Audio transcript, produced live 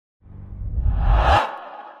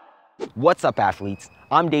What's up, athletes?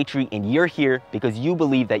 I'm Daytree, and you're here because you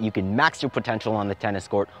believe that you can max your potential on the tennis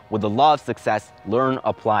court with the law of success: learn,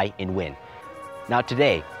 apply, and win. Now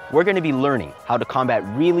today, we're going to be learning how to combat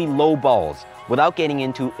really low balls without getting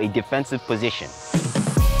into a defensive position.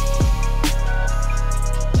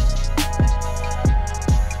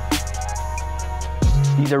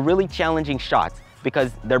 These are really challenging shots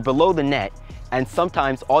because they're below the net, and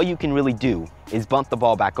sometimes all you can really do is bump the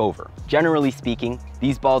ball back over. Generally speaking,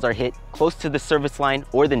 these balls are hit close to the service line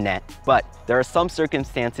or the net, but there are some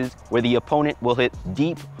circumstances where the opponent will hit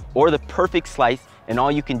deep or the perfect slice, and all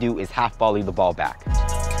you can do is half volley the ball back.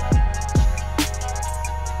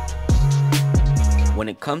 When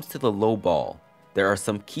it comes to the low ball, there are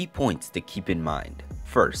some key points to keep in mind.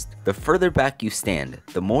 First, the further back you stand,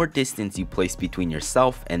 the more distance you place between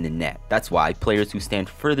yourself and the net. That's why players who stand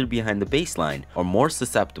further behind the baseline are more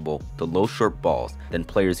susceptible to low short balls than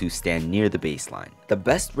players who stand near the baseline. The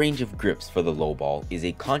best range of grips for the low ball is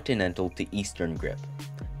a continental to eastern grip.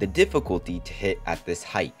 The difficulty to hit at this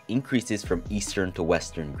height increases from eastern to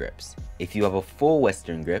western grips. If you have a full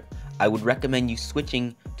western grip, I would recommend you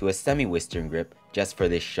switching to a semi-western grip just for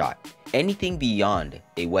this shot. Anything beyond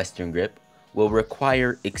a western grip will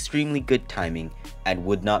require extremely good timing and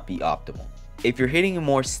would not be optimal. If you're hitting a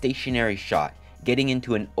more stationary shot, getting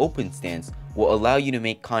into an open stance will allow you to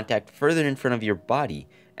make contact further in front of your body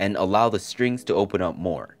and allow the strings to open up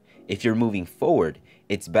more. If you're moving forward,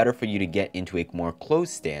 it's better for you to get into a more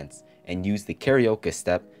closed stance and use the karaoke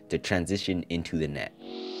step to transition into the net.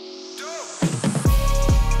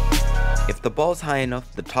 If the ball's high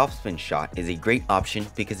enough, the topspin shot is a great option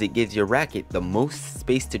because it gives your racket the most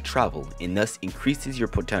space to travel and thus increases your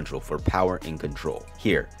potential for power and control.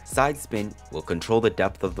 Here, side spin will control the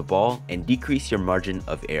depth of the ball and decrease your margin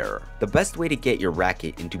of error. The best way to get your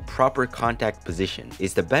racket into proper contact position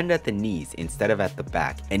is to bend at the knees instead of at the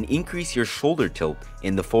back and increase your shoulder tilt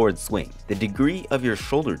in the forward swing. The degree of your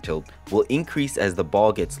shoulder tilt will increase as the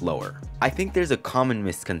ball gets lower. I think there's a common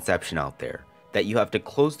misconception out there that you have to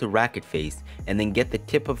close the racket face and then get the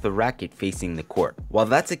tip of the racket facing the court. While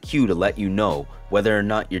that's a cue to let you know whether or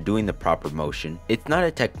not you're doing the proper motion, it's not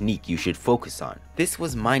a technique you should focus on. This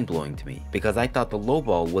was mind-blowing to me because I thought the low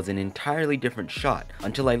ball was an entirely different shot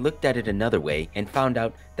until I looked at it another way and found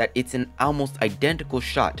out that it's an almost identical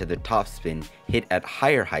shot to the topspin hit at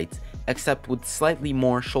higher heights, except with slightly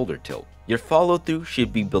more shoulder tilt. Your follow-through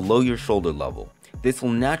should be below your shoulder level. This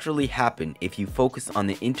will naturally happen if you focus on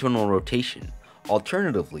the internal rotation.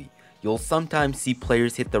 Alternatively, you'll sometimes see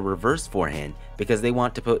players hit the reverse forehand because they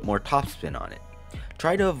want to put more topspin on it.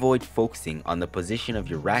 Try to avoid focusing on the position of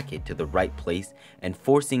your racket to the right place and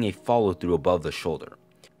forcing a follow through above the shoulder.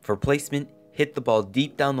 For placement, hit the ball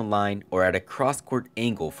deep down the line or at a cross-court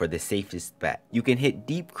angle for the safest bet. You can hit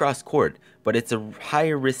deep cross-court, but it's a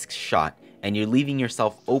higher risk shot and you're leaving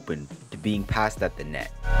yourself open to being passed at the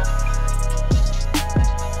net.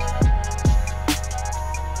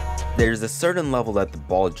 There's a certain level that the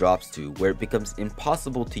ball drops to where it becomes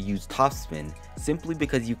impossible to use topspin simply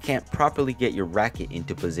because you can't properly get your racket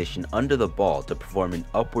into position under the ball to perform an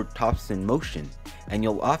upward topspin motion, and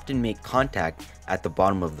you'll often make contact at the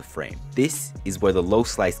bottom of the frame. This is where the low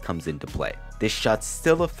slice comes into play. This shot's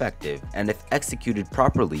still effective, and if executed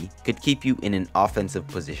properly, could keep you in an offensive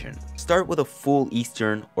position. Start with a full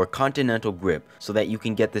eastern or continental grip so that you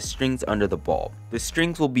can get the strings under the ball. The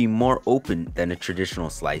strings will be more open than a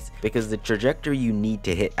traditional slice because the trajectory you need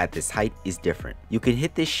to hit at this height is different. You can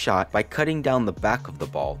hit this shot by cutting down the back of the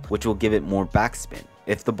ball, which will give it more backspin.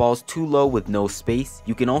 If the ball's too low with no space,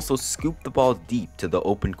 you can also scoop the ball deep to the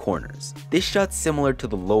open corners. This shot's similar to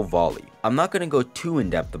the low volley. I'm not going to go too in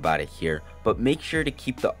depth about it here, but make sure to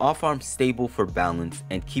keep the off arm stable for balance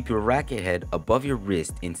and keep your racket head above your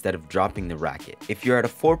wrist instead of dropping the racket. If you're at a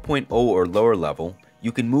 4.0 or lower level,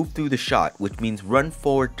 you can move through the shot, which means run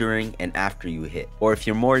forward during and after you hit. Or if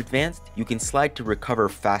you're more advanced, you can slide to recover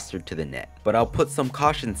faster to the net. But I'll put some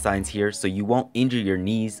caution signs here so you won't injure your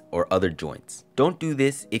knees or other joints. Don't do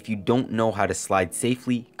this if you don't know how to slide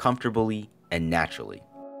safely, comfortably, and naturally.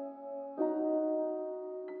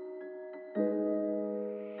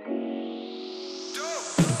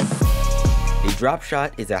 Drop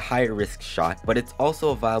shot is a higher risk shot, but it's also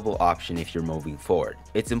a viable option if you're moving forward.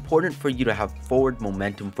 It's important for you to have forward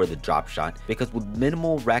momentum for the drop shot because with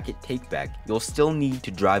minimal racket takeback, you'll still need to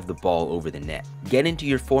drive the ball over the net. Get into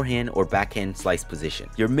your forehand or backhand slice position.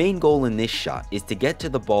 Your main goal in this shot is to get to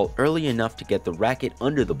the ball early enough to get the racket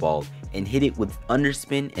under the ball and hit it with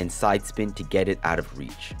underspin and side spin to get it out of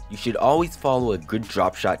reach. You should always follow a good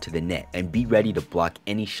drop shot to the net and be ready to block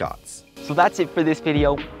any shots. So that's it for this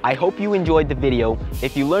video. I hope you enjoyed the video.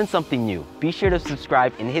 If you learned something new, be sure to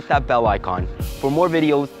subscribe and hit that bell icon. For more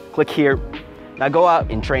videos, click here. Now go out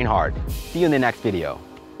and train hard. See you in the next video.